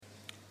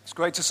It's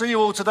great to see you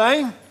all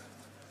today.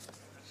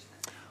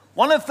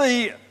 One of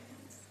the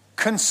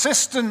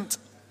consistent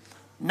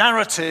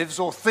narratives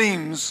or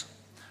themes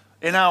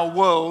in our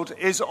world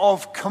is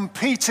of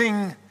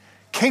competing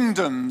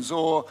kingdoms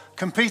or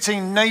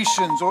competing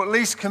nations or at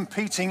least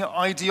competing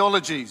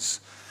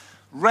ideologies,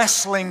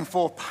 wrestling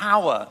for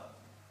power.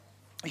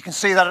 You can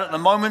see that at the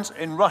moment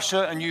in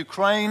Russia and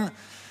Ukraine.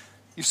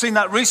 You've seen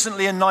that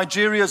recently in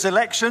Nigeria's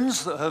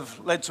elections that have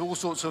led to all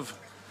sorts of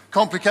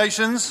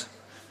complications.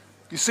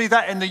 You see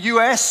that in the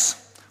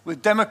US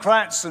with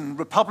Democrats and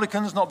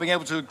Republicans not being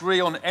able to agree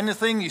on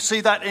anything. You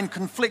see that in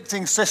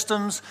conflicting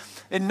systems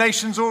in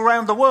nations all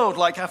around the world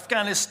like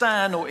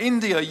Afghanistan or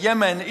India,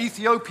 Yemen,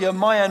 Ethiopia,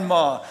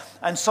 Myanmar,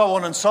 and so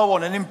on and so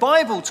on. And in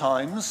Bible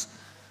times,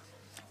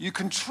 you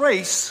can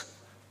trace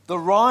the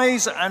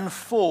rise and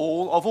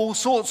fall of all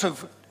sorts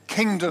of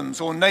kingdoms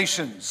or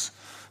nations.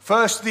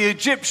 First, the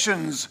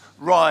Egyptians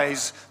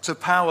rise to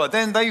power.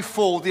 Then they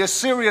fall. The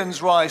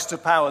Assyrians rise to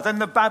power. Then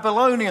the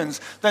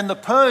Babylonians. Then the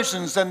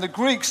Persians. Then the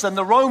Greeks. Then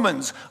the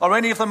Romans. Are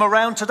any of them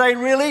around today,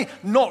 really?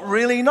 Not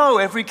really, no.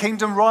 Every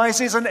kingdom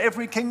rises and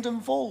every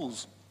kingdom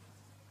falls.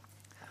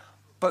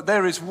 But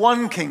there is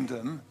one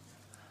kingdom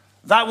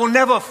that will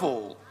never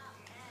fall.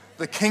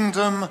 The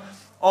kingdom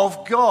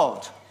of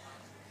God.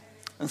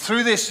 And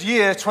through this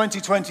year,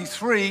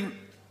 2023,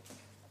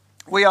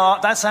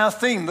 that's our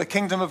theme, the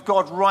kingdom of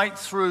God, right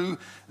through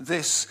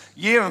this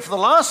year. And for the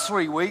last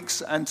 3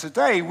 weeks and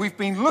today, we've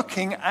been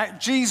looking at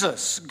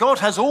Jesus. God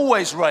has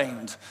always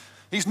reigned.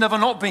 He's never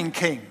not been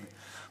king.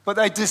 But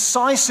a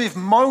decisive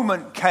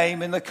moment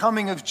came in the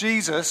coming of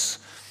Jesus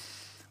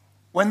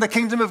when the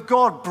kingdom of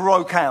God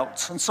broke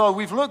out. And so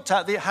we've looked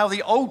at how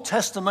the Old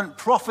Testament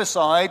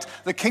prophesied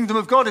the kingdom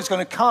of God is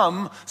going to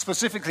come,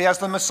 specifically as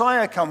the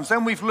Messiah comes.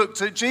 Then we've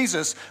looked at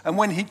Jesus and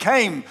when he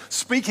came,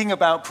 preaching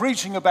about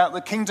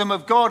the kingdom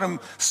of God and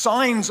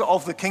signs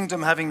of the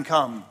kingdom having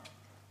come.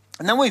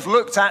 And then we've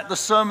looked at the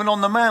Sermon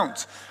on the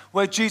Mount,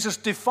 where Jesus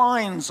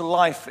defines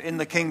life in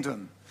the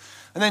kingdom.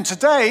 And then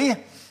today,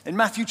 in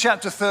Matthew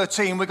chapter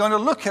 13, we're going to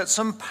look at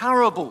some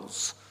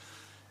parables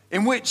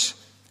in which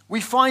we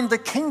find the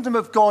kingdom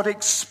of God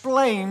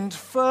explained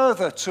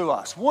further to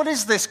us. What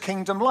is this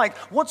kingdom like?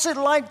 What's it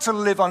like to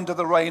live under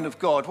the reign of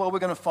God? Well, we're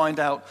going to find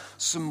out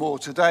some more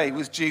today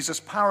with Jesus'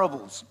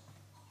 parables.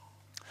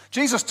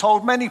 Jesus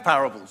told many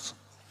parables,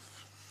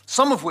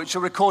 some of which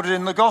are recorded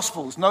in the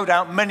Gospels, no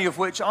doubt many of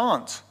which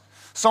aren't.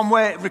 Some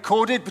were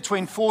recorded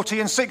between 40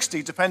 and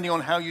 60, depending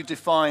on how you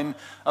define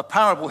a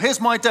parable.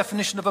 Here's my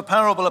definition of a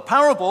parable. A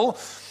parable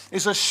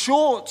is a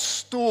short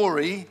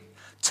story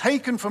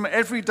taken from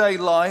everyday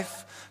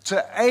life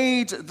to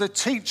aid the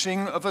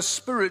teaching of a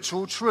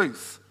spiritual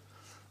truth,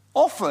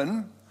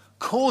 often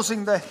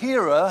causing the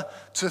hearer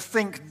to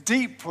think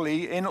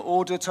deeply in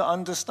order to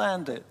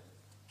understand it.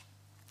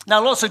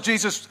 Now, lots of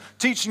Jesus'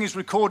 teaching is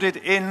recorded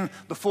in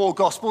the four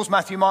Gospels,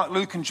 Matthew, Mark,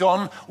 Luke, and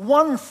John.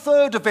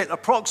 1/3 of it,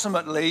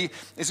 approximately,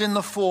 is in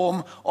the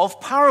form of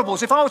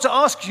parables. If I were to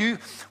ask you,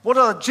 what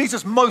are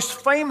Jesus' most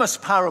famous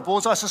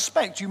parables, I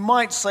suspect you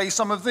might say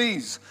some of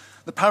these.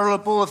 The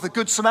parable of the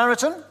Good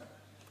Samaritan,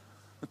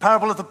 the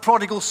parable of the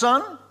prodigal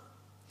son,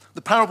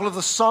 the parable of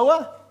the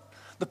sower,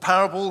 the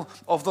parable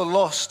of the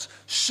lost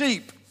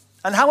sheep.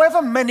 And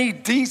however many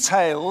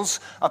details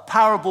a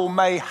parable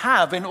may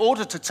have in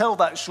order to tell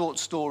that short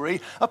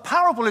story, a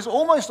parable is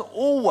almost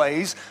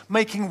always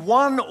making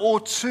one or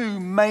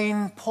two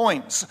main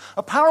points.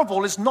 A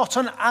parable is not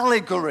an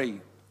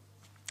allegory.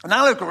 An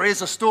allegory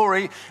is a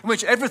story in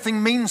which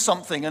everything means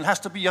something and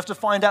you have to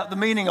find out the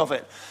meaning of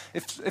it.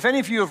 If any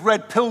of you have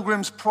read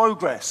Pilgrim's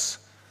Progress,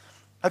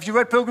 have you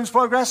read Pilgrim's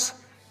Progress?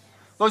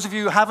 Those of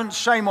you who haven't,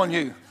 shame on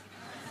you.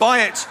 Buy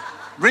it.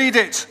 Read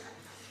it.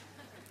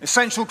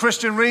 Essential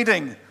Christian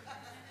reading.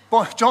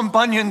 John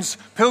Bunyan's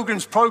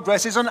Pilgrim's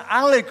Progress is an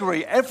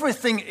allegory.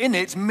 Everything in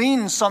it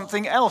means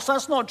something else.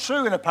 That's not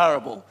true in a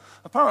parable.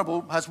 A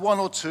parable has one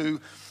or two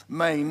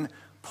main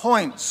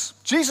points.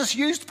 Jesus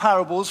used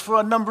parables for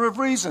a number of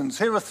reasons.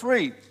 Here are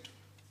 3.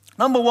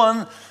 Number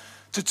 1,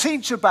 to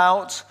teach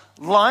about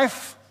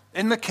life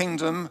in the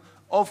kingdom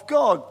of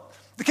God.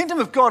 The kingdom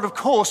of God, of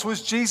course,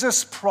 was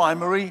Jesus'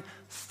 primary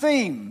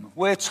theme.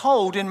 We're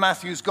told in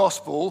Matthew's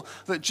gospel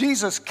that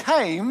Jesus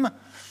came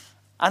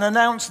and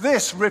announced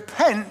this: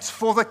 repent,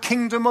 for the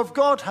kingdom of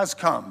God has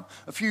come.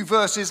 A few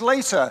verses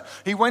later,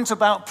 he went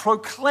about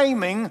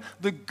proclaiming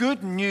the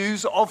good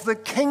news of the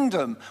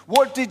kingdom.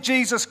 What did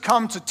Jesus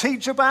come to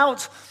teach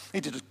about?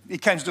 He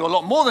came to do a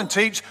lot more than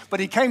teach,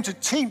 but he came to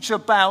teach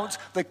about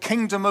the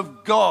kingdom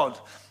of God.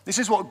 This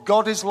is what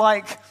God is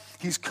like.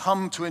 He's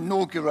come to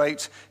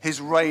inaugurate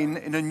his reign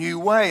in a new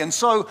way. And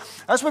so,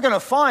 as we're going to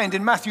find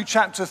in Matthew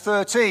chapter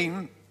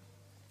 13,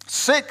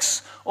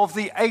 6 of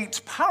the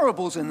 8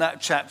 parables in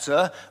that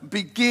chapter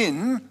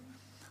begin,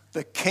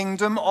 the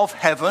kingdom of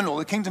heaven, or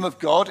the kingdom of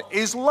God,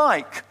 is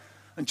like.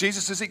 And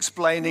Jesus is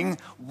explaining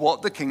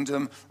what the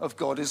kingdom of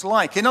God is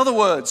like. In other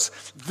words,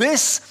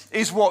 this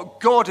is what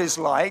God is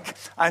like,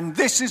 and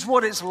this is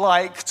what it's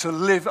like to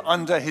live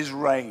under his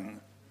reign.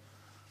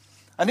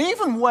 And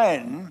even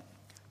when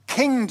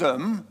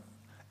kingdom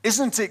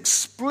isn't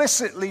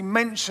explicitly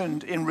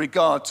mentioned in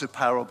regard to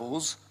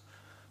parables,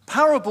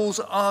 parables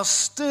are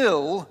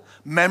still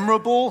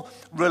memorable,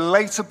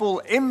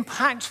 relatable,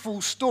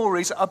 impactful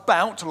stories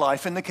about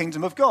life in the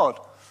kingdom of God,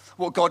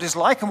 what God is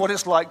like and what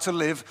it's like to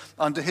live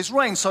under his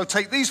reign. So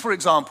take these, for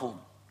example.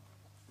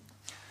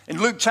 In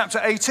Luke chapter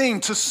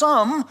 18, to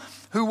some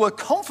who were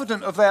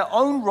confident of their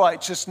own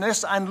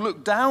righteousness and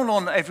looked down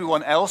on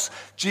everyone else,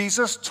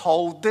 Jesus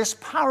told this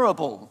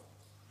parable.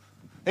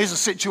 Here's a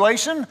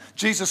situation.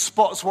 Jesus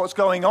spots what's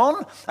going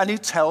on, and he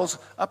tells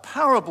a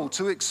parable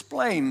to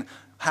explain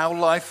how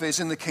life is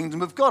in the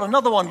kingdom of God.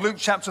 Another one, Luke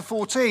chapter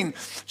 14.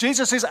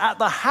 Jesus is at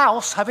the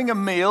house, having a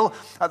meal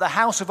at the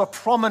house of a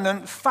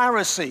prominent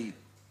Pharisee.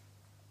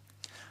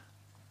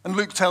 And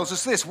Luke tells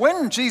us this: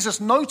 when Jesus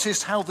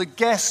noticed how the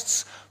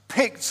guests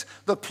picked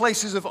the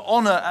places of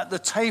honor at the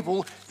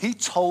table, he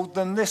told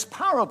them this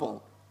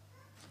parable.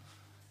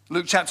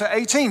 Luke chapter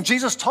 18,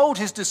 Jesus told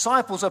his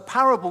disciples a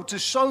parable to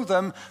show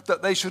them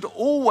that they should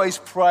always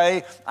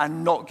pray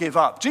and not give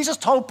up. Jesus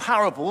told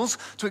parables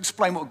to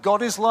explain what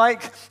God is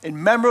like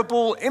in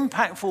memorable,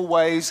 impactful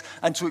ways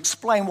and to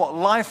explain what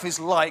life is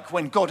like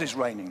when God is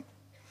reigning.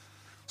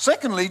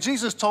 Secondly,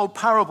 Jesus told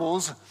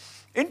parables,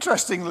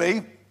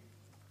 interestingly,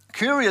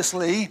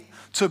 curiously,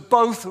 to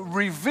both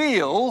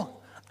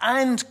reveal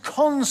and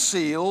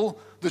conceal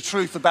the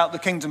truth about the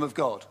kingdom of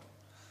God.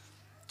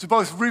 To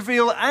both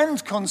reveal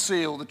and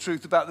conceal the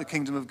truth about the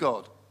kingdom of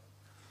God.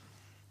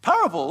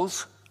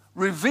 Parables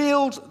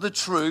revealed the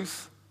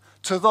truth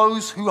to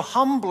those who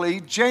humbly,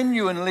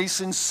 genuinely,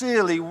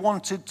 sincerely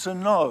wanted to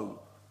know.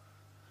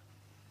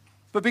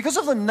 But because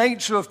of the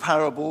nature of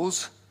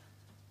parables,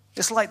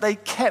 it's like they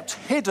kept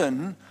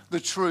hidden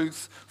the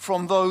truth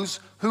from those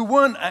who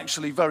weren't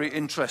actually very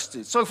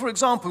interested. So, for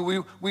example,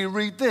 we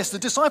read this. The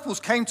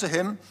disciples came to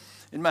him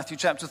in Matthew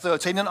chapter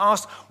 13 and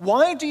asked,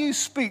 "Why do you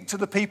speak to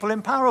the people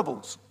in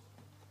parables?"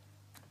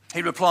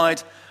 He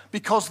replied,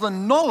 "Because the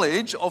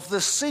knowledge of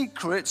the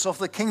secrets of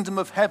the kingdom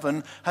of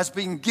heaven has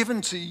been given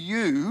to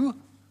you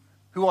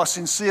who are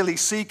sincerely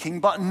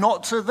seeking, but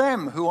not to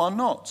them who are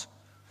not.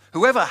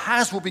 Whoever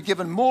has will be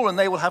given more and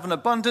they will have an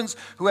abundance.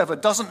 Whoever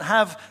doesn't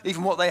have,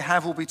 even what they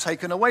have will be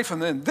taken away from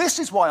them. This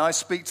is why I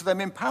speak to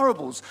them in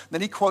parables." Then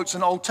he quotes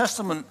an Old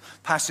Testament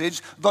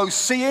passage. "Though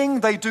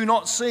seeing, they do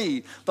not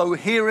see. Though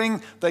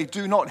hearing, they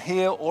do not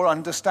hear or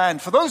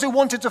understand." For those who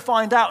wanted to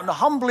find out and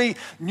humbly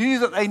knew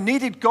that they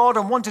needed God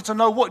and wanted to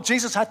know what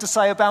Jesus had to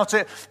say about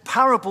it,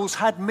 parables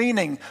had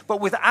meaning. But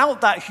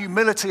without that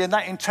humility and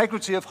that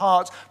integrity of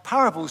heart,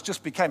 parables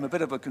just became a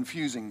bit of a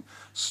confusing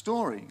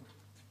story.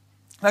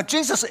 Now,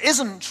 Jesus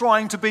isn't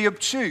trying to be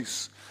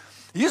obtuse.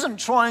 He isn't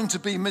trying to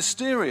be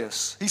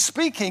mysterious. He's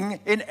speaking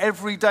in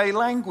everyday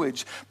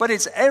language. But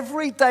it's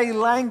everyday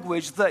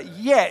language that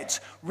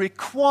yet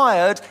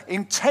required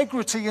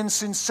integrity and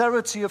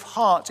sincerity of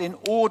heart in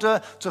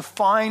order to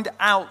find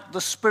out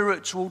the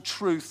spiritual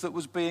truth that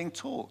was being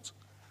taught.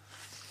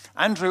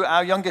 Andrew,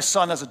 our youngest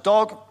son, has a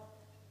dog,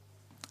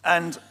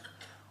 and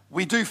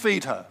we do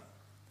feed her.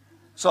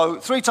 So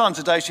 3 times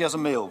a day she has a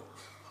meal.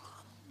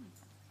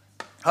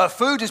 Her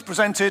food is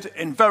presented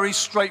in very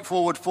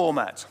straightforward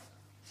format.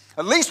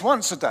 At least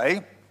once a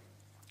day,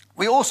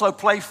 we also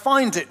play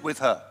Find It with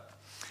her,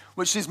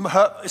 which is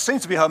it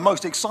seems to be her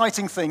most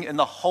exciting thing in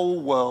the whole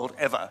world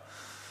ever.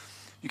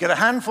 You get a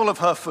handful of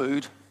her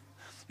food,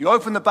 you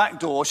open the back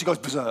door, she goes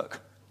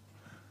berserk.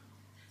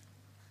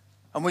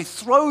 And we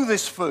throw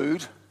this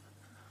food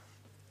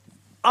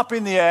up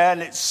in the air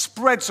and it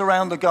spreads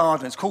around the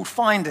garden. It's called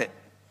Find It.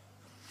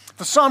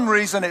 For some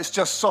reason, it's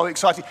just so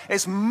exciting.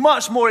 It's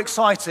much more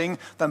exciting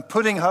than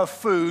putting her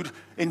food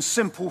in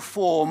simple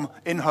form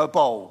in her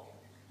bowl.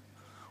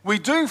 We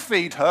do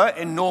feed her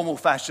in normal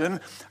fashion,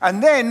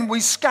 and then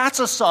we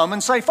scatter some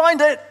and say, "Find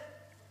it."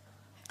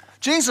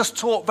 Jesus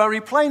taught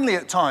very plainly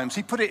at times.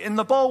 He put it in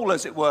the bowl,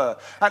 as it were.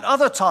 At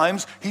other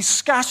times, he's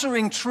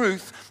scattering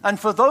truth, and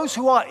for those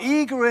who are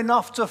eager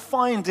enough to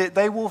find it,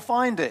 they will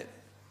find it,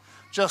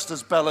 just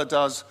as Bella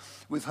does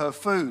with her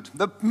food.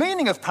 The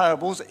meaning of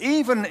parables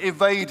even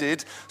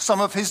evaded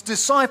some of his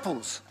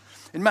disciples.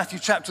 In Matthew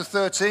chapter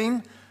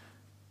 13,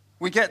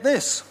 we get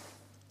this.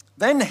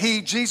 Then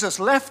he, Jesus,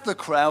 left the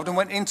crowd and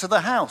went into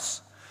the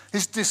house.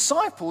 His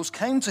disciples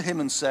came to him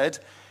and said,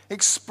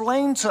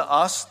 "Explain to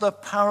us the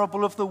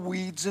parable of the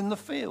weeds in the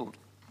field."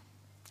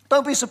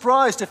 Don't be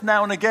surprised if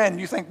now and again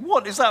you think,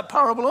 what is that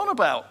parable on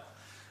about?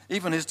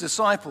 Even his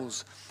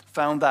disciples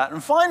found that.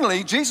 And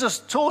finally, Jesus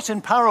taught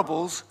in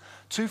parables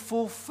to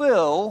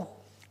fulfill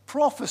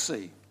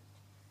prophecy.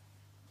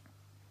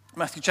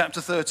 Matthew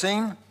chapter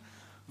 13,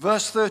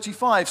 verse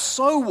 35.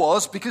 So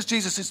was, because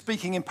Jesus is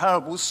speaking in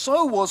parables,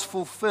 so was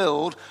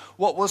fulfilled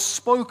what was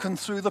spoken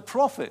through the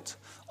prophet.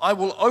 "I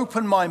will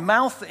open my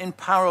mouth in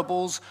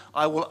parables.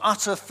 I will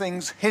utter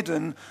things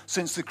hidden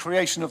since the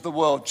creation of the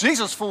world."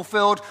 Jesus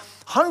fulfilled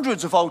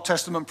hundreds of Old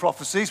Testament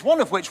prophecies,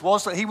 one of which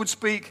was that he would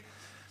speak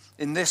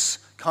in this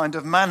kind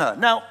of manner.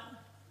 Now,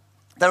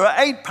 there are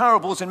 8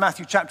 parables in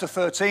Matthew chapter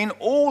 13,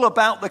 all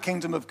about the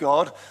kingdom of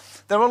God.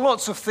 There are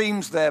lots of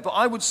themes there, but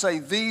I would say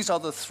these are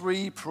the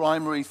three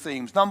primary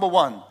themes. Number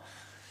one,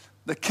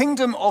 the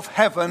kingdom of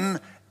heaven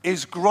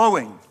is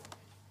growing.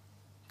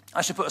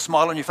 I should put a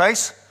smile on your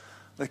face.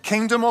 The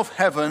kingdom of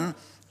heaven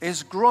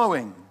is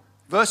growing.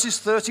 Verses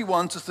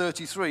 31 to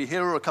 33,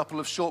 here are a couple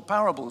of short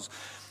parables.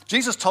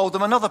 Jesus told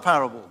them another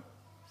parable.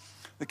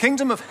 The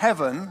kingdom of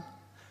heaven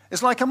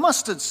is like a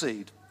mustard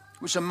seed,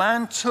 which a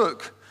man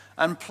took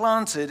and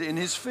planted in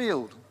his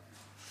field.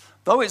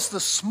 Though it's the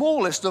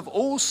smallest of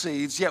all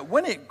seeds, yet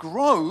when it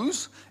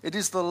grows, it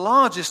is the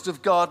largest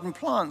of garden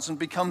plants and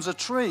becomes a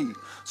tree,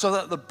 so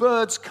that the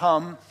birds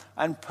come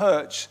and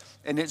perch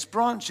in its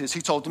branches.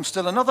 He told them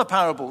still another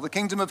parable. The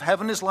kingdom of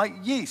heaven is like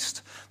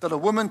yeast that a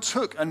woman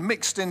took and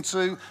mixed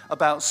into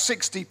about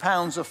 60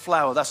 pounds of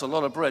flour. That's a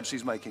lot of bread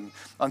she's making,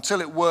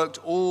 until it worked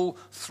all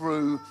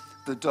through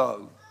the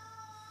dough.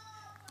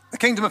 The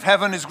kingdom of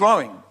heaven is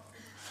growing.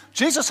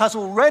 Jesus has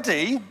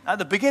already, at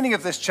the beginning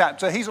of this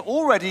chapter, he's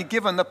already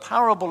given the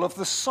parable of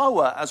the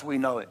sower as we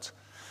know it.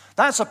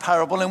 That's a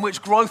parable in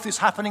which growth is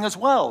happening as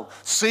well.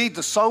 Seed,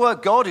 the sower,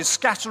 God is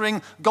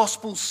scattering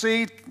gospel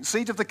seed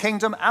of the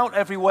kingdom out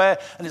everywhere,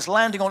 and it's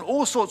landing on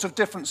all sorts of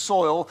different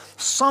soil,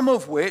 some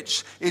of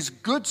which is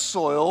good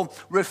soil,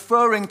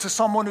 referring to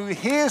someone who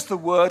hears the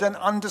word and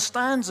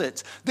understands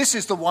it. This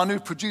is the one who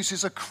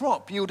produces a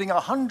crop yielding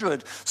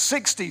 100,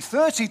 60,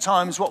 30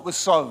 times what was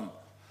sown.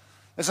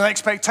 There's an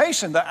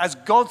expectation that as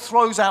God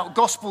throws out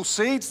gospel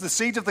seeds, the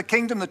seed of the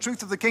kingdom, the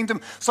truth of the kingdom,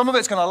 some of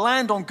it's going to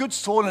land on good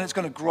soil and it's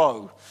going to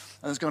grow.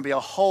 And there's going to be a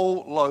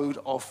whole load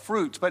of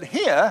fruit. But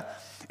here,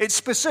 it's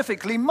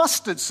specifically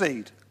mustard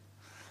seed.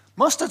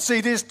 Mustard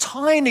seed is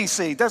tiny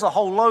seed. There's a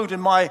whole load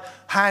in my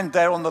hand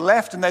there on the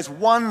left, and there's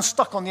one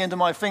stuck on the end of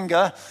my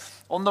finger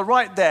on the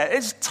right there.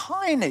 It's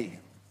tiny.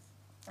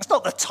 It's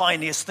not the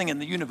tiniest thing in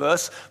the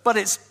universe, but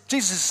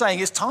Jesus is saying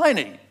it's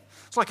tiny.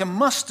 It's like a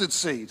mustard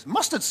seed.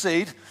 Mustard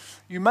seed,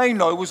 you may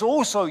know, was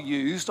also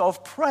used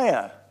of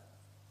prayer.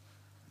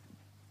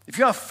 If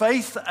you have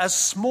faith as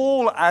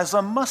small as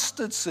a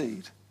mustard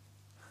seed,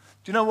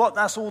 do you know what?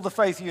 That's all the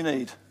faith you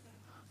need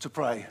to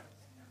pray.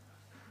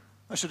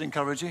 That should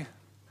encourage you.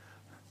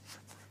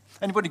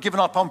 Anybody given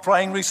up on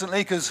praying recently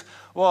because,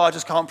 I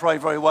just can't pray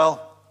very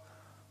well?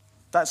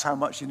 That's how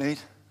much you need.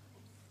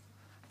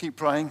 Keep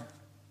praying.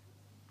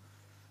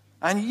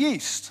 And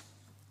yeast.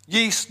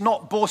 Yeast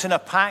not bought in a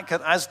pack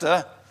at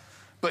Asda,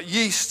 but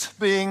yeast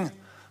being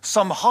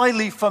some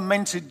highly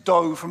fermented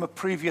dough from a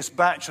previous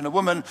batch, and a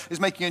woman is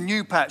making a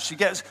new batch.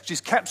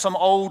 She's kept some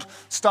old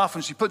stuff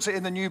and she puts it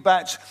in the new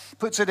batch,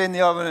 puts it in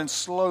the oven, and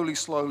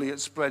slowly it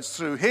spreads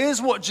through.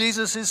 Here's what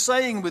Jesus is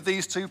saying with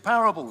these two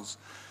parables.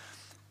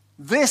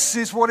 This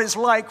is what it's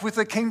like with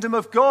the kingdom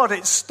of God.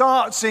 It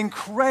starts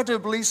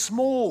incredibly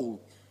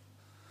small,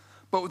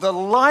 but the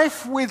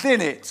life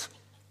within it,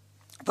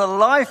 the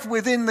life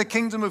within the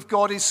kingdom of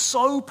God is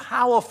so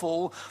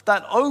powerful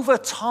that over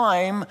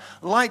time,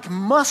 like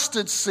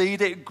mustard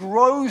seed, it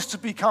grows to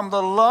become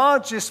the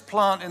largest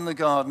plant in the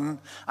garden.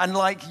 And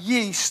like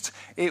yeast,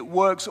 it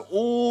works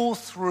all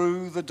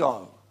through the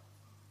dough.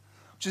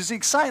 Which is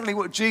exactly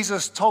what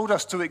Jesus told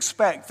us to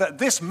expect, that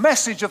this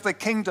message of the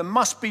kingdom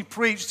must be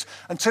preached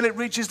until it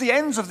reaches the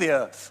ends of the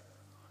earth.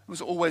 It was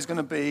always going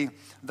to be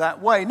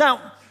that way.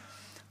 Now,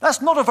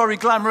 that's not a very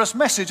glamorous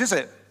message, is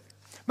it?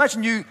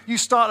 Imagine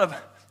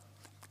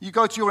you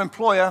go to your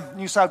employer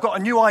and you say, I've got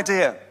a new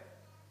idea.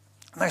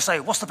 And they say,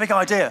 what's the big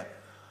idea?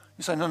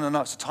 You say,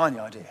 no, it's a tiny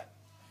idea.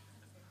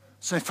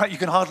 So in fact, you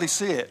can hardly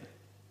see it.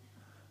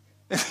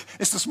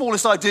 It's the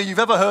smallest idea you've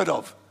ever heard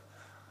of.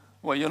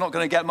 Well, you're not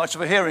going to get much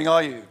of a hearing,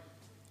 are you?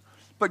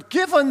 But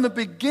given the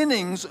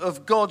beginnings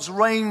of God's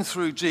reign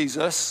through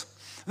Jesus,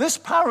 these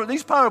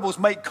parables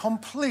make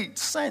complete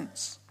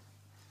sense.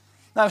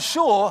 Now,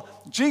 sure,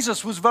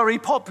 Jesus was very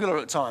popular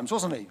at times,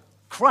 wasn't he?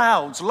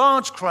 Crowds,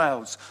 large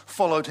crowds,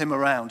 followed him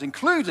around,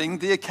 including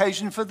the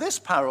occasion for this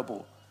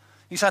parable.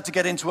 He's had to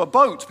get into a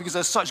boat because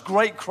there's such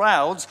great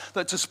crowds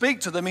that to speak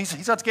to them,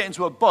 he's had to get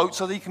into a boat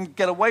so that he can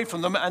get away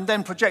from them and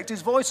then project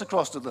his voice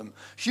across to them.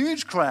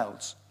 Huge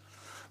crowds.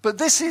 But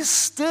this is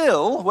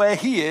still, where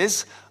he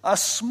is, a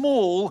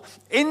small,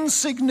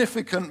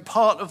 insignificant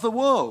part of the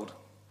world.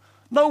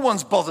 No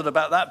one's bothered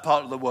about that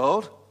part of the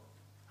world.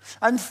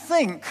 And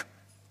think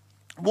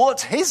what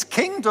his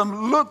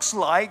kingdom looks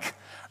like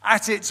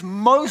at its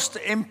most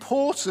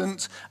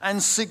important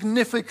and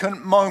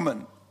significant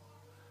moment.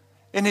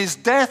 In his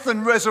death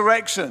and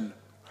resurrection.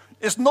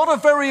 It's not a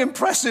very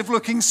impressive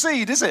looking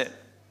seed, is it?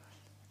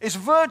 It's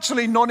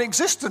virtually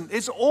non-existent.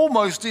 It's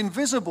almost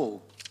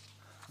invisible.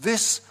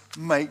 This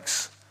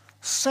makes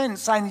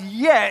sense. And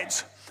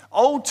yet,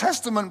 Old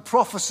Testament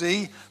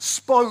prophecy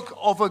spoke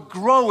of a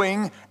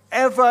growing,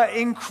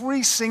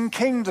 ever-increasing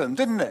kingdom,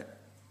 didn't it?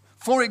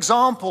 For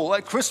example,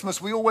 at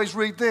Christmas, we always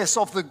read this,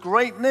 of the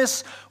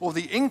greatness or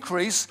the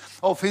increase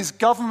of his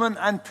government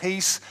and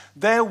peace,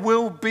 there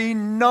will be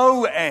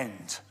no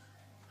end.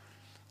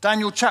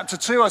 Daniel chapter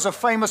 2 has a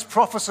famous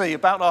prophecy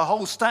about a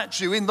whole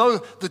statue. In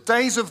the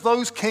days of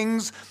those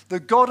kings, the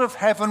God of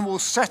heaven will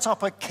set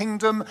up a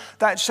kingdom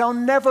that shall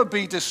never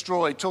be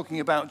destroyed, talking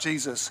about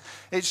Jesus.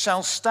 It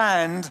shall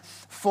stand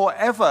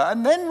forever.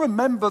 And then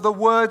remember the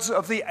words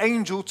of the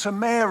angel to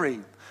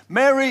Mary.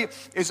 Mary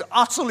is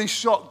utterly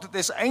shocked that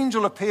this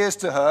angel appears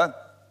to her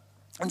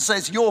and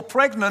says, "You're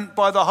pregnant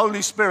by the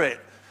Holy Spirit."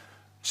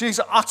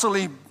 She's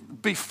utterly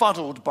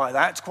befuddled by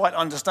that, quite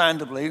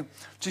understandably.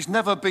 She's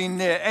never been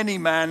near any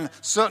man,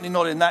 certainly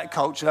not in that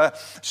culture.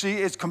 She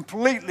is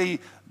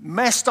completely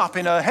messed up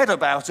in her head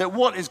about it.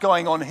 What is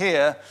going on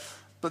here?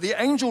 But the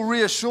angel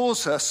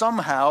reassures her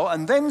somehow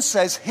and then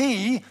says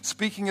he,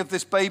 speaking of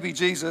this baby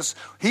Jesus,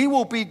 he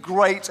will be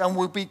great and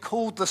will be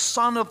called the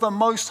Son of the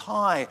Most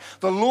High.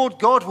 The Lord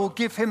God will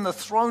give him the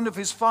throne of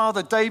his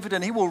father David,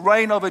 and he will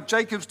reign over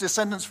Jacob's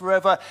descendants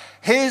forever.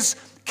 His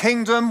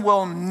kingdom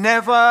will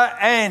never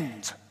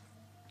end.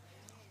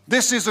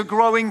 This is a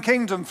growing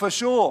kingdom for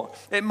sure.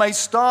 It may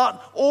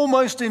start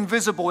almost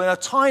invisible in a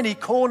tiny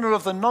corner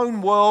of the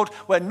known world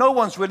where no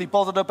one's really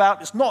bothered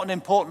about. It's not an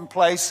important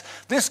place.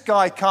 This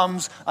guy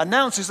comes,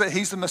 announces that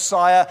he's the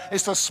Messiah.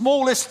 It's the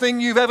smallest thing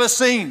you've ever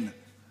seen.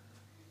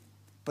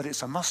 But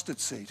it's a mustard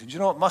seed. And do you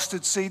know what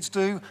mustard seeds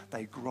do?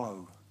 They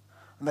grow.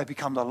 And they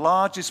become the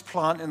largest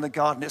plant in the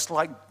garden. It's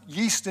like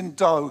yeast in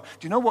dough.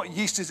 Do you know what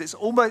yeast is? It's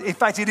almost, in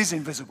fact, it is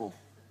invisible.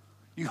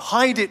 You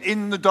hide it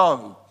in the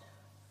dough.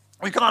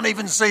 We can't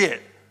even see it.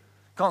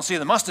 Can't see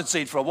the mustard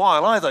seed for a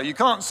while either. You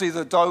can't see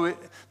the dough,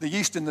 the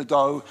yeast in the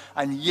dough,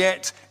 and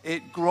yet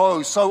it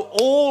grows. So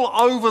all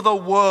over the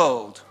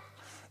world,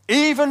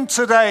 even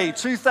today,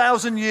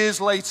 2,000 years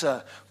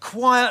later,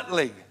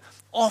 quietly,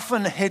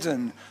 often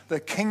hidden, the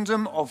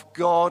kingdom of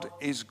God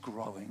is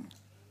growing.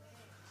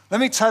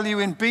 Let me tell you,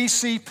 in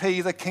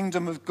BCP, the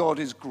kingdom of God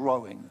is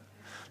growing.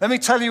 Let me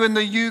tell you, in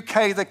the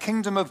UK, the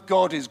kingdom of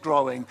God is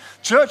growing.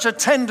 Church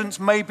attendance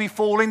may be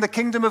falling, the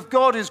kingdom of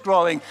God is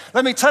growing.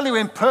 Let me tell you,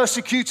 in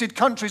persecuted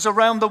countries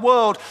around the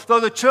world, though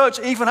the church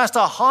even has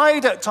to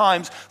hide at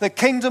times, the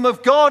kingdom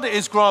of God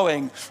is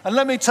growing. And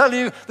let me tell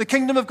you, the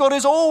kingdom of God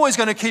is always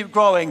going to keep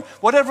growing.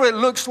 Whatever it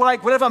looks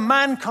like, whatever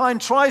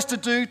mankind tries to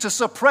do to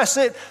suppress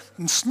it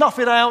and snuff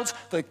it out,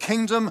 the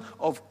kingdom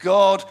of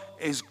God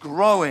is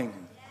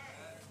growing.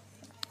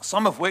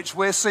 Some of which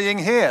we're seeing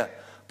here.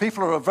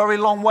 People are a very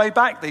long way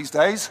back these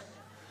days.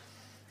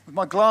 With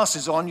my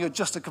glasses on, you're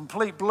just a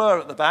complete blur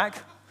at the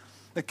back.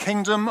 The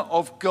kingdom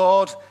of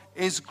God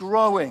is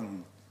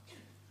growing.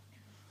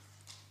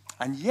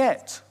 And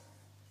yet,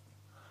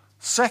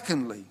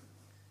 secondly,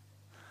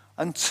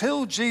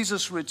 until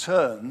Jesus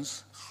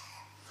returns,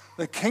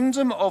 the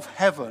kingdom of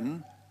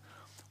heaven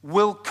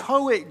will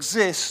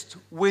coexist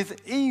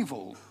with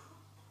evil.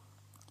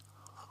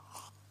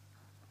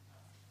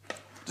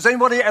 Does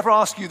anybody ever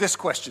ask you this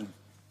question?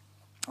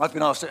 I've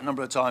been asked it a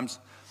number of times.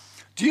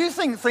 Do you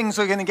think things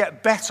are going to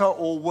get better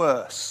or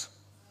worse?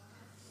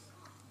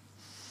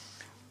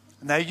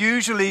 And they're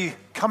usually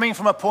coming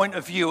from a point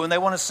of view and they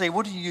want to say,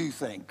 what do you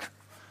think?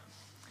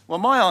 Well,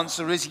 my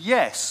answer is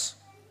yes.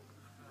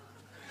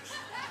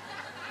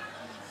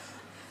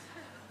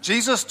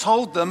 Jesus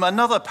told them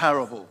another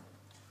parable.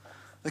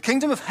 The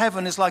kingdom of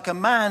heaven is like a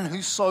man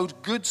who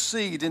sowed good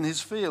seed in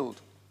his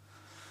field.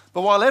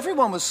 But while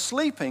everyone was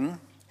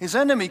sleeping, his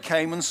enemy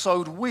came and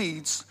sowed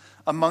weeds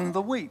among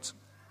the wheat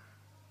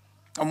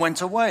and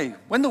went away.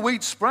 When the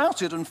wheat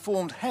sprouted and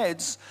formed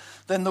heads,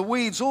 then the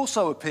weeds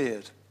also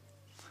appeared.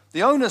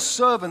 The owner's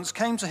servants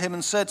came to him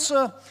and said,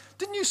 "Sir,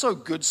 didn't you sow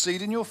good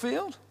seed in your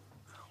field?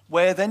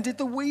 Where then did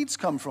the weeds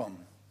come from?"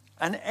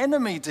 "An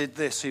enemy did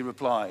this," he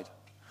replied.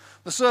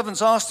 The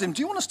servants asked him, "Do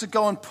you want us to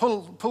go and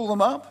pull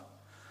them up?"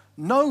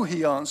 "No,"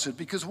 he answered,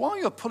 "because while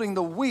you're pulling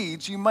the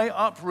weeds, you may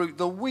uproot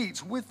the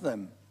wheat with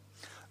them.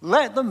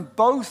 Let them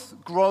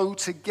both grow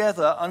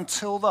together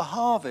until the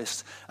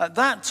harvest. At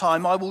that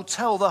time, I will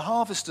tell the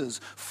harvesters,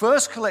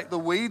 first collect the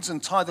weeds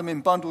and tie them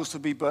in bundles to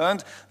be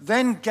burned,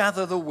 then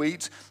gather the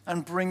wheat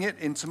and bring it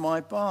into my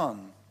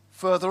barn."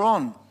 Further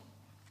on,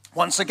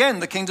 once again,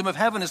 the kingdom of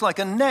heaven is like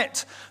a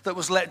net that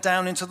was let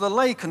down into the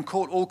lake and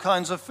caught all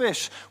kinds of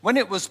fish. When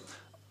it was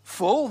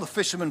full, the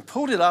fishermen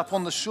pulled it up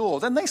on the shore.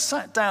 Then they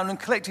sat down and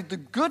collected the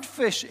good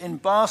fish in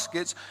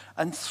baskets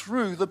and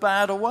threw the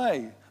bad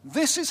away.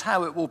 This is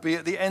how it will be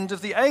at the end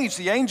of the age.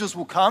 The angels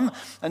will come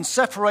and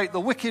separate the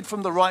wicked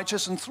from the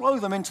righteous and throw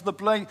them into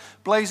the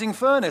blazing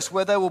furnace,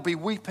 where there will be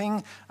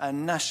weeping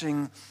and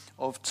gnashing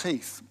of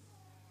teeth.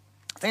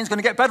 Things going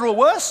to get better or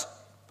worse?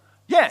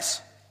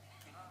 Yes.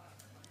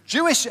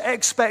 Jewish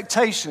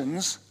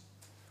expectations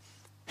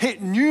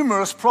hit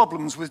numerous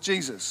problems with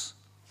Jesus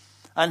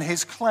and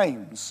his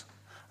claims,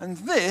 and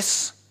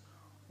this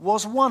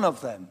was one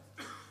of them.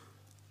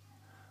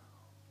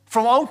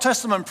 from Old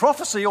Testament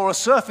prophecy, or a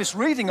surface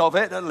reading of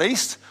it at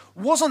least,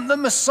 wasn't the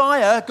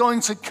Messiah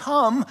going to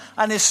come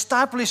and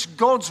establish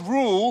God's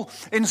rule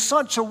in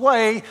such a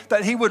way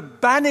that he would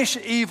banish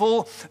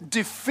evil,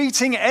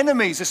 defeating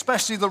enemies,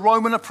 especially the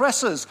Roman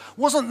oppressors?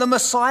 Wasn't the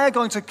Messiah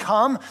going to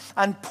come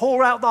and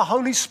pour out the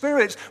Holy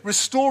Spirit,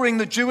 restoring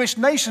the Jewish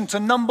nation to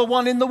number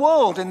one in the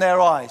world in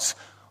their eyes?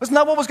 Wasn't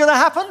that what was going to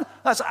happen?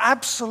 That's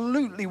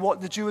absolutely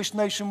what the Jewish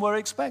nation were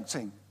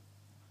expecting.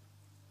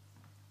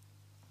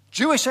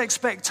 Jewish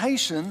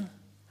expectation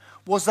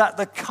was that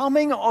the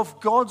coming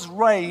of God's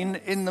reign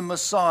in the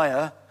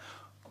Messiah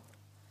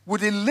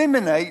would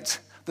eliminate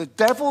the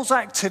devil's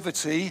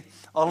activity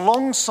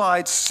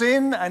alongside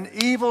sin and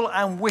evil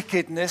and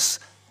wickedness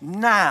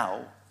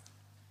now.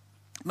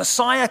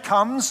 Messiah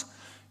comes,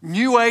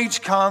 new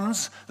age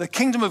comes, the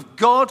kingdom of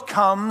God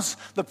comes,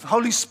 the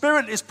Holy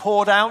Spirit is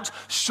poured out.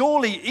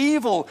 Surely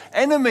evil,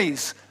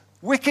 enemies,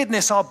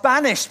 wickedness are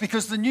banished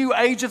because the new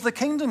age of the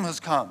kingdom has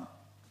come.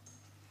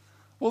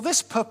 Well,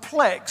 this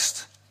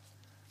perplexed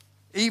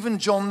even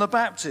John the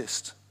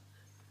Baptist.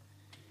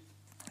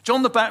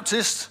 John the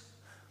Baptist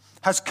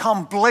has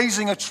come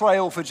blazing a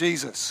trail for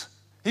Jesus.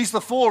 He's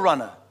the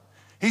forerunner.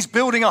 He's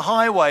building a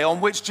highway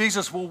on which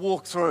Jesus will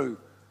walk through.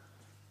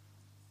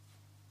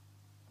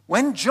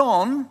 When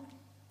John,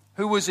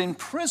 who was in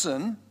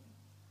prison,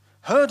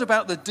 heard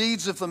about the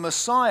deeds of the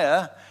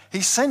Messiah,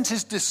 he sent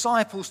his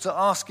disciples to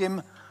ask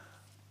him,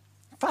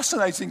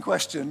 fascinating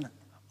question,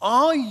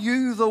 are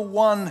you the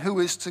one who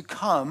is to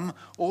come,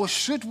 or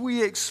should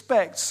we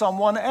expect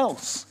someone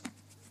else?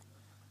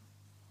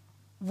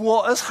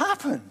 What has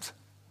happened?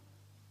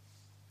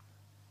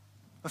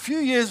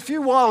 A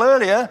while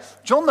earlier,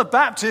 John the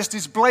Baptist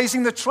is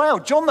blazing the trail.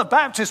 John the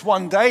Baptist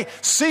one day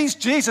sees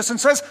Jesus and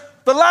says,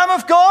 the Lamb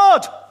of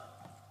God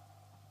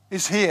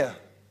is here.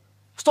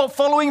 Stop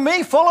following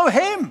me, follow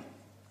him.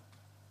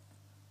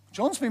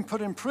 John's been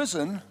put in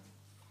prison,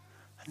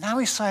 and now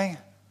he's saying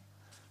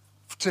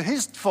to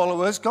his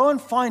followers, go and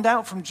find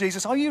out from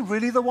Jesus, are you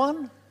really the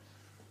one?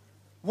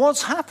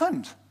 What's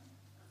happened?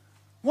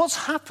 What's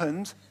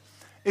happened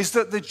is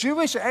that the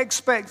Jewish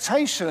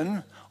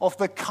expectation of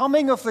the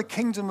coming of the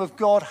kingdom of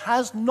God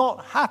has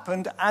not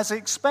happened as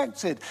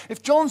expected.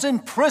 If John's in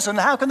prison,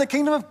 how can the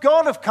kingdom of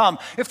God have come?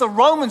 If the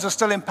Romans are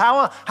still in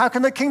power, how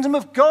can the kingdom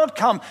of God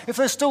come? If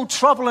there's still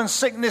trouble and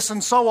sickness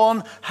and so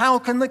on, how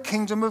can the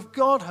kingdom of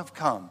God have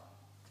come?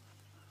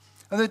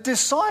 And the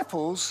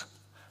disciples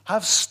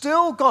have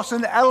still got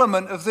an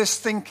element of this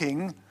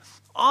thinking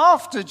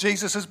after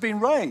Jesus has been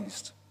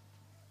raised.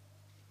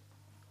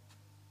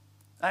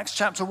 Acts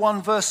chapter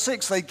 1 verse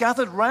 6, they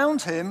gathered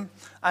round him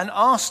and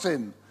asked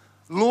him,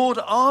 Lord,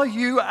 are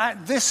you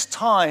at this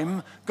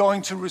time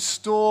going to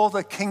restore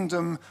the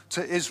kingdom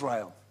to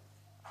Israel?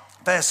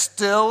 They're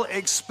still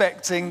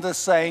expecting the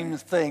same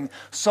thing.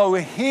 So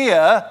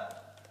here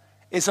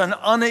is an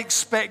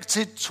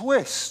unexpected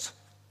twist.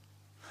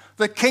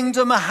 The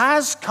kingdom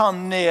has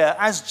come near,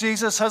 as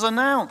Jesus has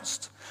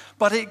announced,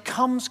 but it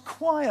comes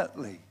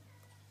quietly.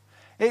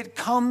 It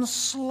comes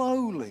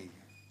slowly.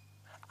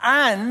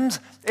 And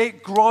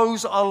it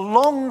grows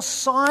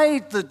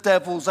alongside the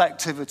devil's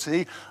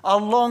activity,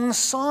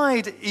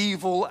 alongside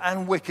evil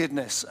and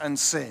wickedness and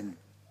sin.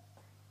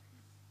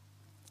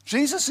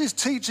 Jesus is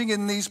teaching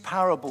in these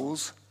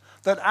parables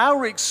that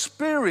our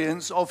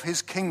experience of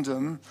his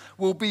kingdom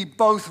will be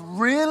both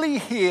really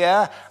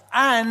here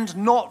and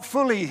not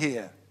fully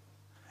here.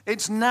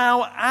 It's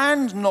now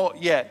and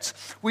not yet.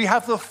 We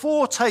have the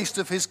foretaste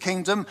of his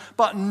kingdom,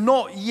 but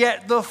not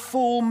yet the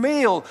full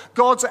meal.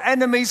 God's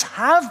enemies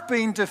have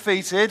been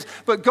defeated,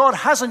 but God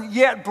hasn't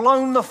yet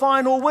blown the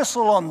final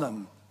whistle on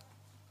them.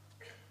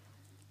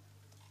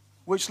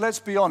 Which, let's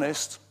be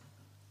honest,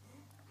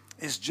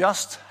 is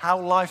just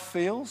how life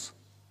feels.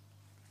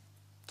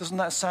 Doesn't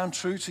that sound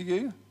true to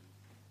you?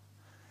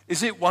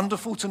 Is it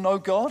wonderful to know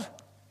God?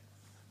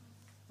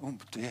 Oh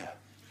dear.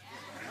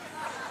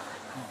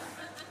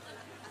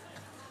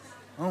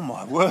 Oh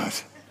my word.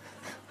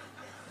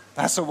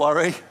 That's a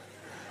worry.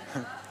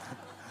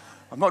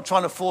 I'm not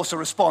trying to force a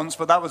response,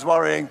 but that was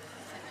worrying.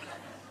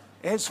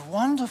 It's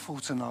wonderful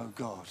to know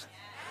God.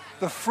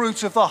 The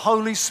fruit of the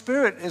Holy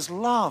Spirit is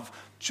love,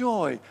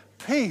 joy,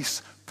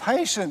 peace,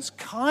 patience,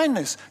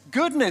 kindness,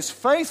 goodness,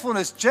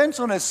 faithfulness,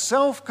 gentleness,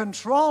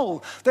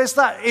 self-control. There's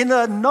that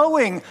inner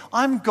knowing,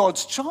 I'm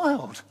God's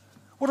child.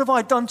 What have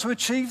I done to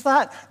achieve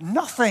that?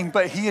 Nothing,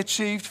 but he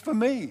achieved for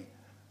me.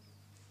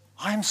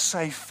 I'm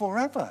safe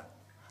forever.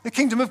 The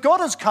kingdom of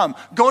God has come.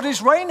 God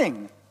is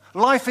reigning.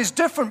 Life is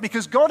different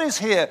because God is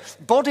here.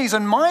 Bodies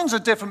and minds are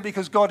different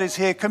because God is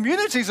here.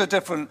 Communities are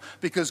different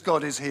because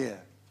God is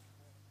here.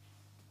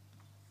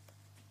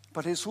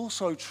 But it's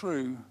also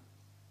true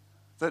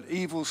that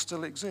evil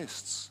still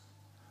exists.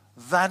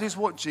 That is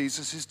what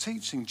Jesus is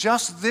teaching.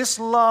 Just this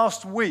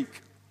last week,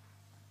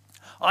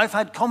 I've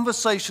had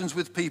conversations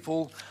with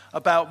people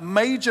about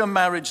major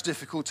marriage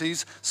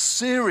difficulties,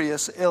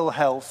 serious ill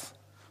health,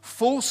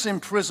 false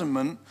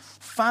imprisonment,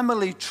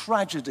 family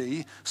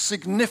tragedy,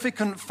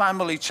 significant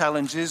family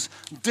challenges,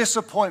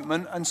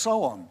 disappointment, and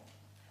so on.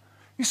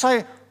 You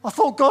say, I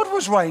thought God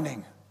was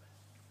reigning.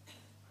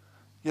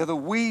 Yeah, the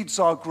weeds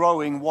are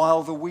growing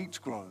while the wheat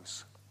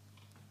grows.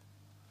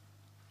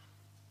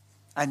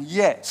 And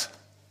yet,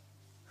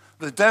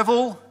 the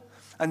devil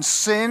and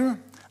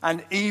sin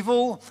and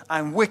evil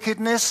and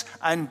wickedness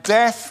and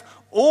death,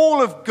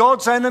 all of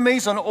God's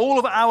enemies and all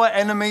of our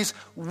enemies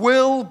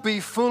will be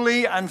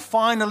fully and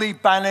finally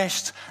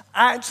banished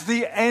at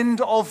the end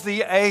of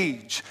the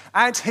age,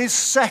 at his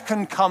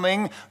second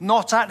coming,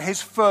 not at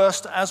his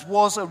first, as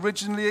was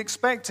originally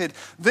expected.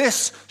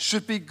 This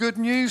should be good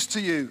news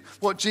to you,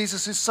 what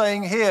Jesus is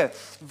saying here.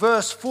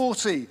 Verse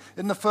 40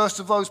 in the first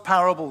of those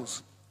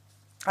parables.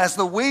 As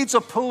the weeds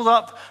are pulled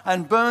up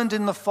and burned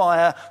in the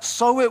fire,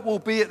 so it will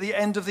be at the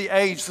end of the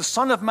age. The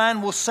Son of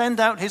Man will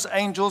send out his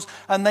angels,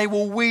 and they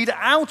will weed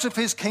out of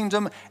his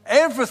kingdom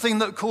everything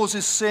that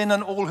causes sin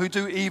and all who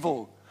do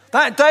evil.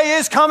 That day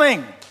is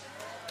coming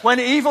when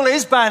evil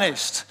is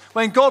banished,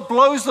 when God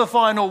blows the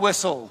final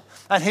whistle,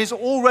 and his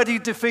already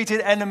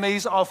defeated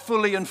enemies are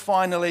fully and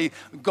finally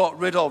got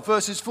rid of.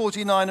 Verses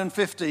 49 and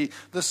 50,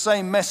 the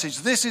same message.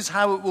 This is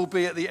how it will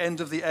be at the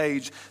end of the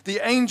age. The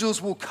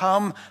angels will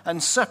come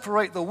and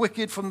separate the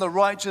wicked from the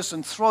righteous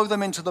and throw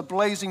them into the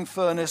blazing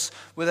furnace,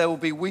 where there will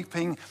be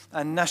weeping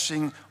and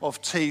gnashing of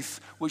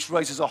teeth, which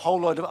raises a whole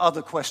load of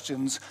other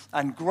questions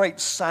and great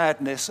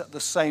sadness at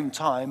the same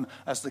time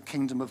as the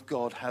kingdom of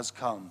God has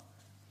come.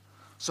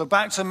 So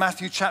back to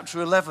Matthew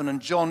chapter 11 and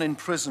John in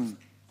prison.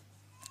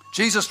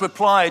 Jesus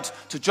replied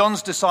to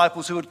John's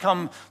disciples who had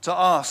come to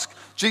ask.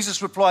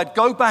 Jesus replied,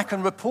 "Go back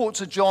and report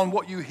to John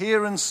what you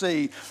hear and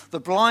see. The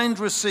blind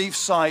receive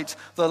sight,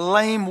 the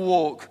lame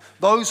walk,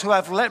 those who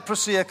have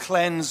leprosy are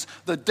cleansed,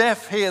 the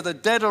deaf hear, the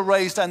dead are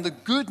raised, and the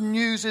good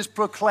news is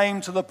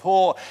proclaimed to the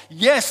poor.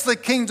 Yes, the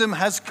kingdom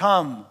has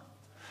come."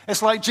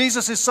 It's like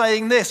Jesus is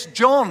saying this,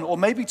 John, or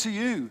maybe to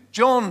you,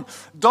 John,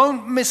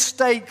 don't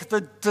mistake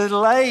the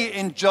delay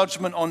in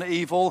judgment on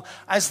evil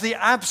as the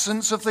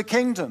absence of the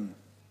kingdom.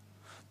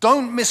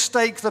 Don't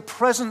mistake the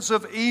presence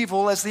of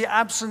evil as the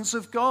absence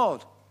of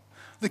God.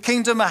 The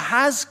kingdom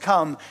has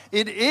come.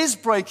 It is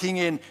breaking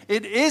in.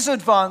 It is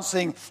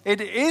advancing.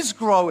 It is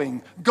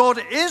growing.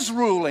 God is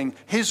ruling.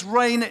 His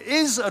reign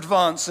is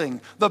advancing.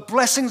 The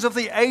blessings of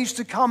the age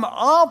to come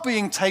are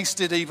being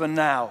tasted even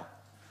now.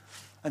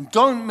 And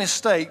don't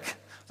mistake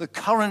the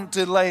current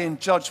delay in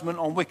judgment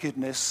on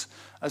wickedness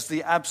as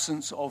the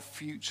absence of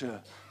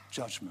future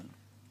judgment.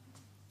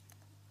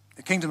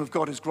 The kingdom of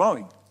God is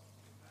growing.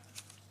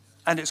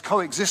 And it's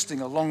coexisting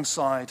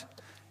alongside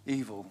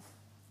evil.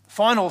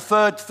 Final,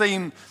 third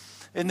theme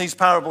in these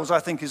parables, I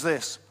think, is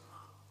this.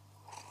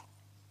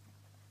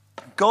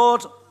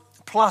 God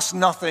plus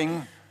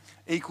nothing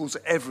equals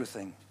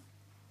everything.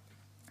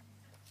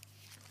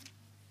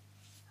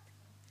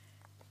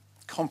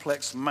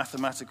 Complex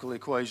mathematical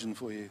equation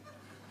for you.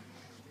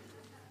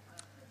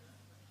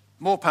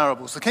 More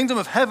parables. The kingdom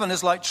of heaven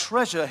is like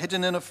treasure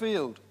hidden in a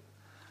field.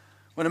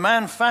 When a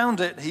man found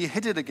it, he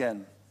hid it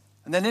again.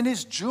 And then in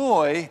his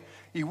joy,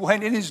 he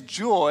went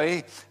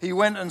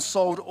and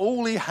sold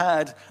all he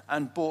had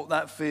and bought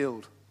that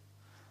field.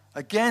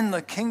 Again,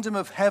 the kingdom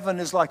of heaven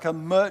is like a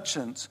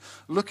merchant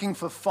looking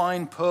for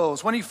fine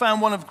pearls. When he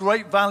found one of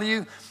great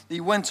value,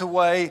 he went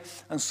away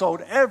and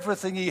sold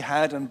everything he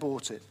had and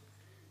bought it.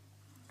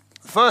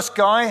 The first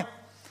guy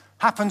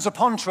happens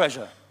upon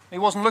treasure. He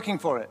wasn't looking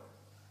for it.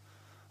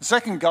 The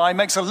second guy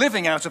makes a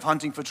living out of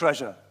hunting for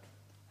treasure.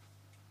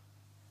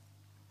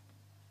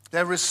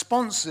 Their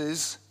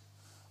responses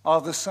are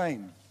the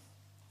same.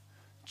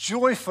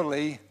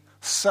 Joyfully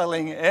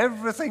selling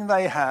everything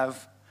they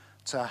have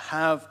to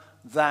have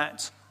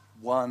that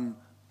one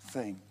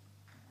thing.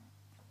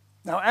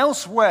 Now,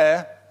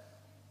 elsewhere,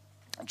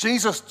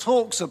 Jesus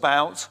talks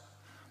about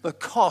the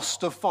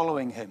cost of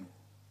following him.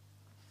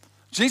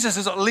 Jesus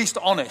is at least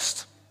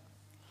honest.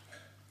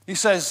 He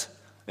says,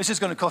 this is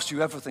going to cost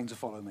you everything to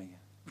follow me,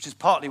 which is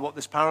partly what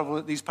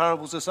these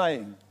parables are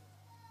saying.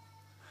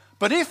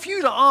 But if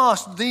you'd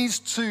asked these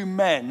two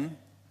men,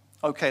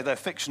 okay, they're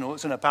fictional,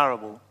 it's in a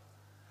parable,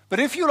 but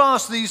if you'd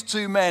ask these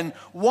two men,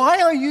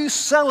 why are you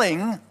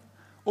selling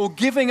or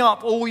giving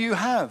up all you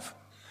have?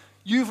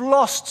 You've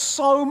lost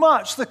so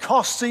much, the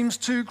cost seems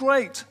too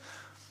great.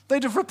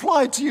 They'd have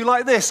replied to you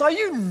like this, are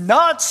you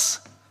nuts?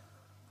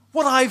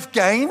 What I've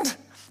gained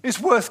is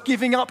worth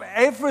giving up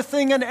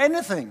everything and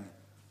anything.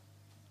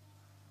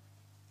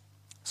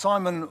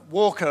 Simon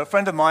Walker, a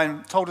friend of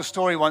mine, told a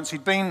story once.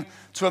 He'd been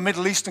to a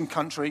Middle Eastern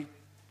country,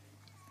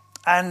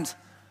 and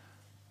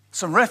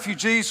some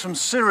refugees from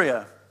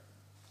Syria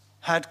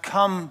had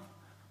come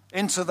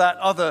into that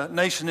other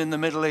nation in the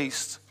Middle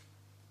East.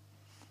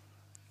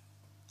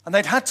 And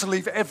they'd had to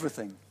leave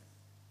everything.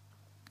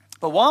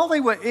 But while they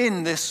were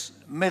in this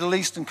Middle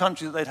Eastern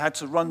country that they'd had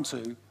to run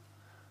to,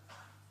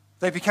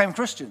 they became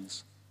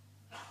Christians.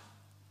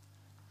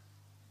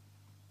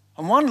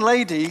 And one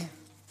lady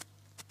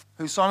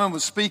who Simon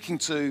was speaking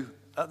to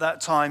at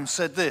that time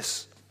said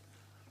this: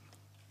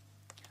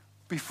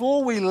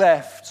 before we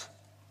left,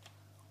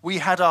 we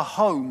had a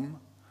home,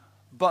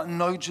 but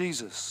no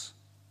Jesus.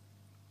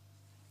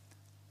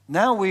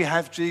 Now we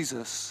have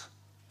Jesus,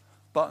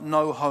 but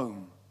no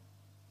home,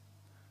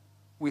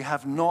 we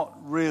have not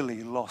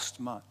really lost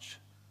much.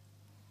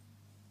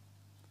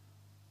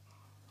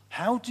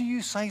 How do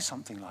you say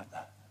something like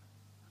that?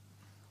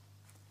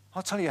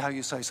 I'll tell you how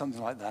you say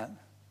something like that.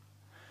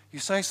 You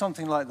say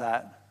something like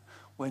that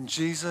when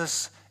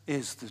Jesus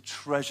is the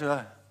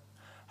treasure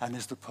and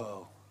is the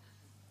pearl.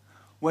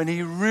 When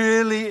he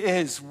really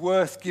is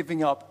worth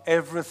giving up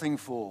everything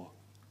for.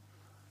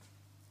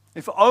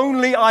 If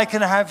only I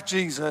can have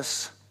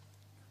Jesus,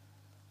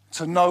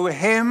 to know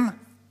him,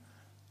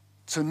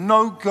 to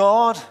know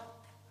God,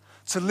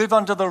 to live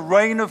under the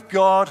reign of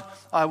God,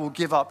 I will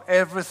give up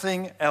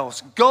everything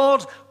else.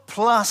 God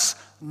plus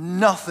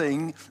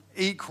nothing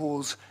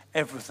equals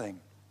everything.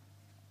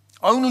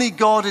 Only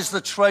God is the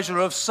treasure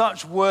of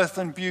such worth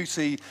and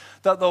beauty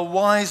that the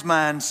wise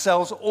man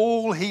sells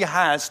all he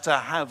has to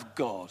have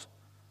God.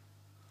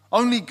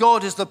 Only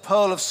God is the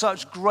pearl of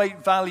such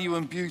great value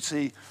and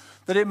beauty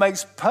that it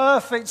makes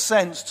perfect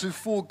sense to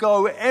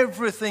forego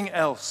everything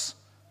else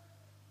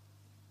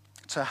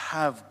to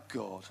have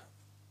God.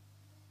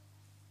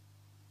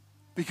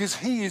 Because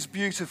he is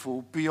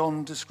beautiful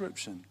beyond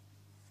description.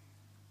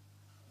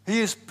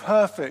 He is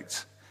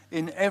perfect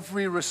in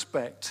every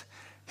respect.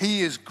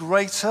 He is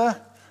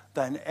greater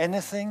than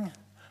anything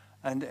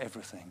and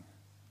everything.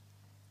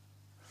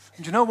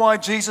 And do you know why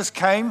Jesus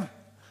came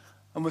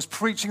and was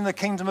preaching the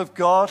kingdom of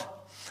God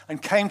and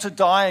came to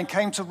die and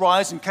came to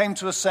rise and came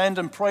to ascend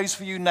and prays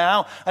for you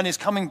now and is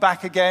coming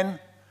back again?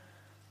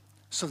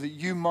 So that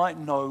you might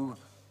know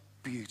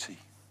beauty.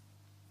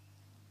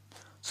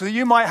 So that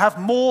you might have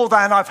more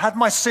than I've had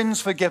my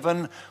sins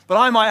forgiven, but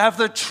I might have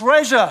the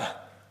treasure.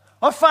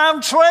 I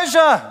found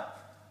treasure.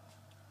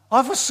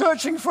 I was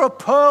searching for a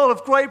pearl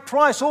of great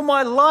price all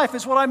my life.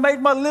 It's what I made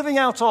my living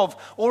out of,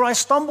 or I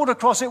stumbled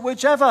across it,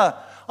 whichever.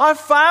 I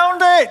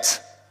found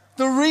it.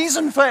 The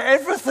reason for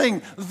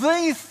everything.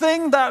 The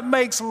thing that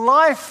makes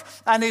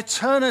life and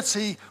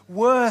eternity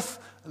worth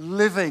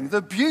living.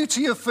 The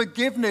beauty of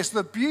forgiveness,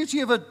 the beauty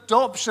of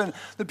adoption,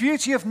 the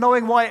beauty of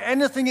knowing why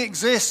anything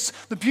exists,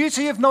 the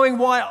beauty of knowing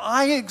why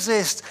I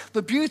exist,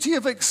 the beauty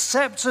of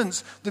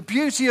acceptance, the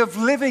beauty of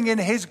living in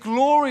his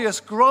glorious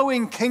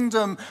growing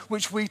kingdom,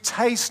 which we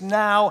taste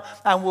now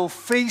and will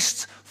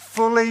feast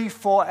fully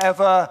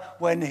forever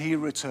when he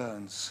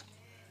returns.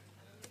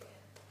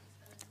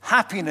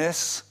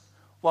 Happiness,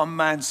 one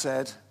man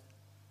said,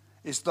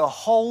 is the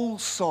whole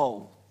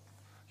soul,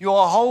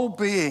 your whole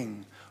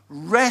being,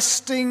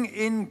 resting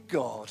in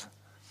God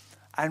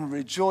and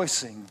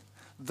rejoicing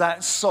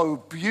that so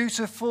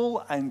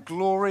beautiful and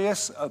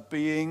glorious a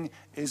being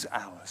is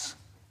ours.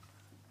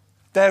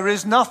 There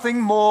is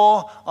nothing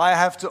more I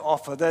have to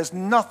offer. There's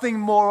nothing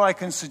more I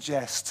can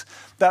suggest.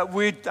 That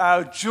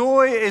our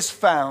joy is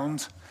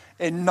found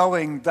in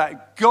knowing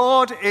that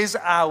God is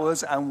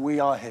ours and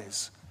we are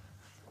his.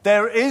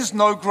 There is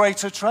no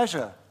greater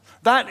treasure.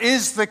 That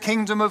is the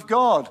kingdom of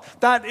God.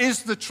 That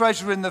is the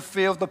treasure in the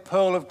field, the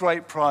pearl of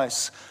great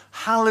price.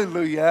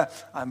 Hallelujah,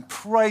 and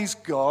praise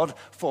God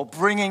for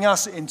bringing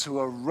us into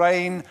a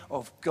reign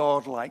of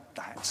God like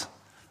that.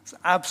 It's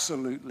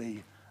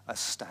absolutely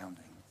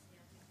astounding.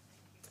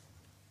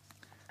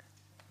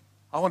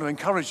 I want to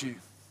encourage you.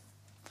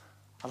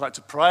 I'd like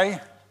to pray,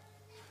 and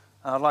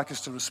I'd like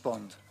us to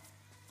respond.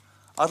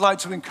 I'd like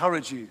to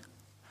encourage you.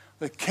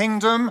 The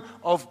kingdom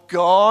of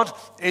God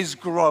is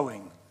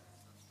growing.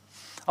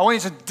 I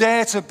want you to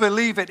dare to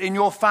believe it in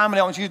your family.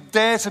 I want you to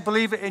dare to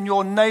believe it in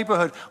your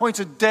neighborhood. I want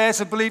you to dare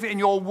to believe it in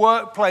your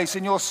workplace,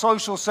 in your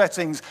social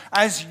settings.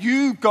 As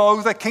you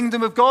go, the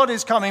kingdom of God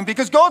is coming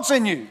because God's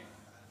in you.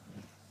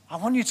 I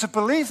want you to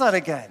believe that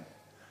again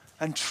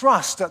and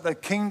trust that the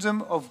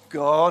kingdom of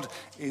God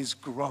is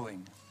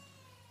growing.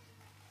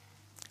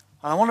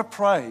 And I want to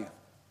pray.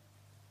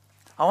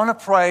 I want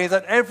to pray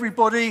that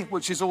everybody,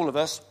 which is all of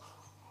us,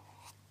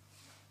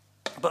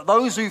 but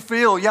those who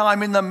feel,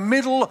 I'm in the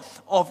middle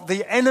of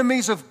the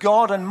enemies of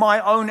God and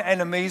my own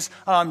enemies,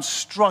 and I'm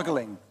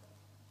struggling.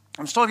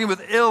 I'm struggling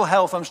with ill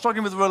health. I'm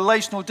struggling with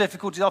relational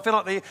difficulties. I feel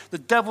like the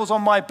devil's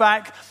on my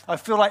back. I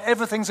feel like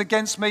everything's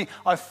against me.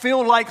 I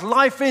feel like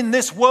life in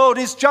this world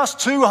is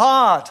just too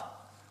hard.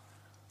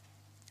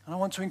 And I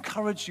want to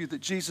encourage you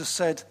that Jesus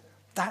said,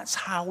 that's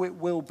how it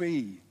will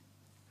be.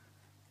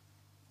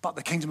 But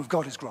the kingdom of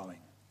God is growing.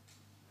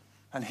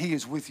 And he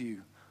is with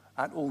you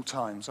at all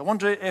times. I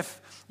wonder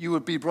if you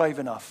would be brave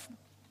enough.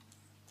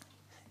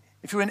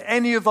 If you're in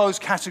any of those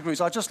categories,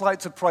 I'd just like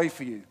to pray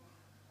for you.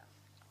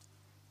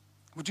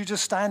 Would you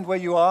just stand where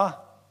you are?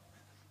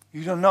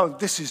 You don't know,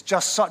 this is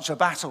just such a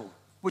battle,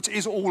 which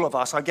is all of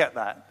us, I get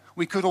that.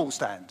 We could all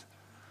stand.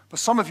 But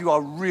some of you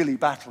are really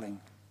battling.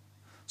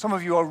 Some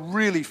of you are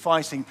really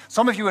fighting.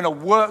 Some of you are in a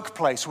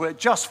workplace where it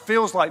just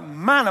feels like,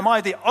 man, am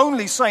I the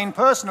only sane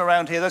person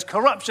around here? There's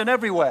corruption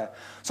everywhere.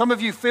 Some of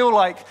you feel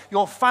like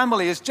your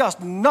family is just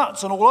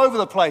nuts and all over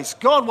the place.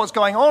 God, what's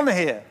going on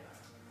here?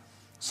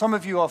 Some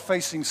of you are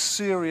facing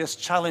serious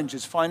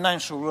challenges,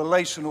 financial,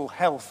 relational,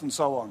 health, and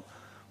so on.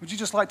 Would you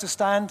just like to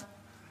stand?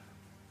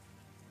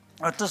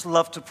 I'd just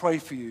love to pray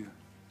for you.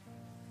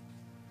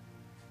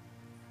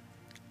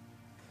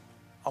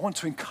 I want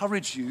to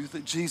encourage you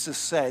that Jesus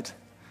said,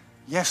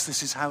 yes,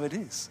 this is how it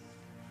is.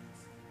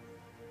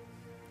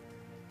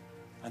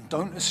 And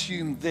don't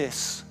assume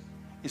this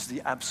is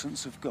the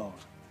absence of God.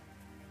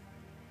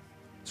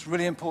 It's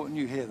really important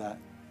you hear that.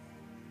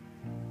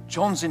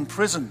 John's in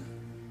prison.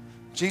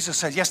 Jesus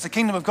said, yes, the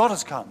kingdom of God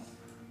has come.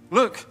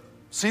 Look,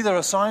 see, there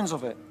are signs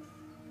of it.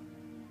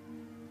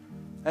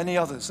 Any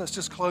others? Let's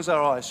just close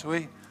our eyes, shall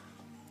we?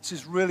 This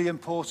is really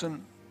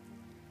important.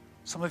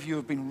 Some of you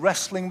have been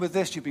wrestling with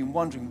this. You've been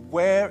wondering,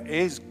 where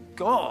is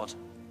God?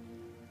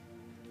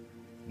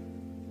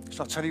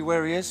 Shall I tell you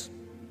where he is?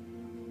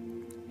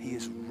 He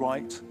is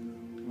right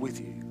with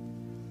you.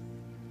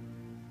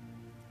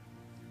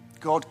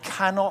 God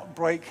cannot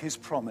break his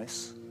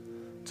promise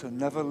to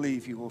never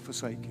leave you or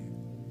forsake you.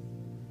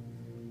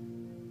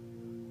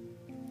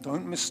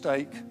 Don't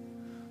mistake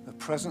the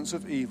presence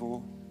of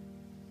evil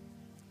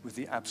with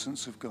the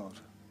absence of God.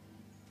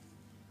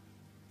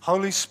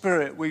 Holy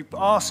Spirit, we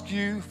ask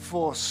you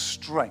for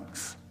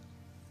strength.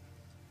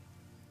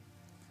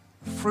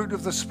 The fruit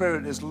of the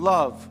Spirit is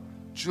love,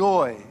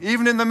 joy,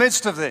 even in the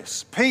midst of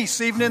this, peace,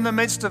 even in the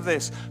midst of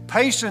this,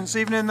 patience,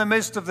 even in the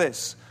midst of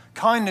this,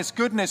 kindness,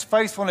 goodness,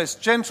 faithfulness,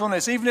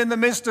 gentleness, even in the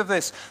midst of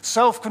this,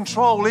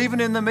 self-control, even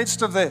in the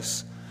midst of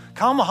this.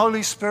 Come,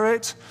 Holy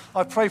Spirit.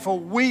 I pray for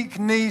weak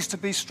knees to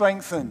be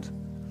strengthened.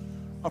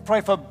 I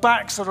pray for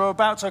backs that are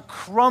about to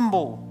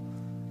crumble,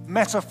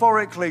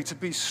 metaphorically, to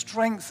be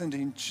strengthened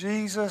in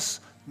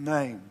Jesus'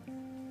 name.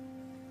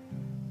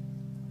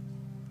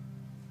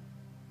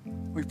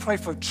 We pray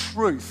for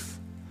truth,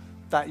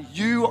 that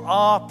you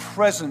are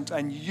present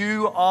and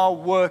you are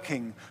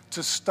working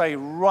to stay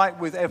right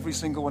with every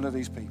single one of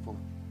these people.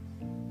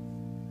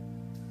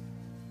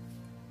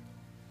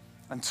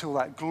 Until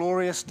that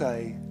glorious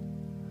day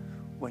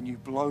when you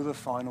blow the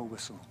final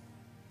whistle.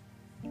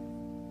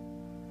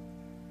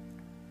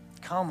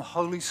 Come,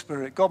 Holy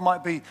Spirit. God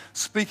might be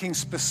speaking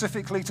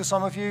specifically to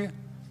some of you.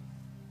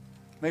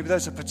 Maybe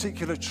there's a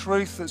particular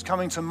truth that's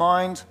coming to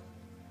mind.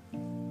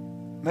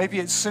 Maybe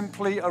it's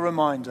simply a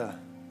reminder.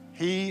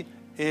 He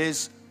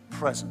is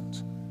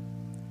present.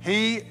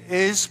 He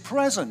is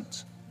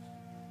present.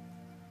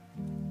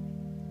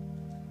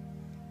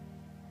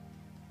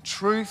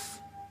 Truth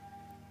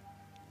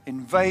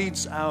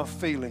invades our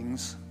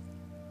feelings.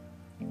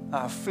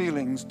 Our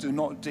feelings do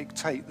not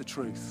dictate the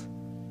truth.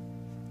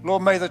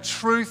 Lord, may the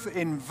truth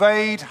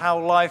invade how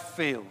life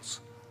feels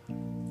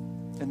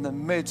in the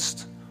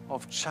midst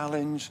of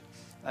challenge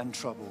and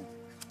trouble.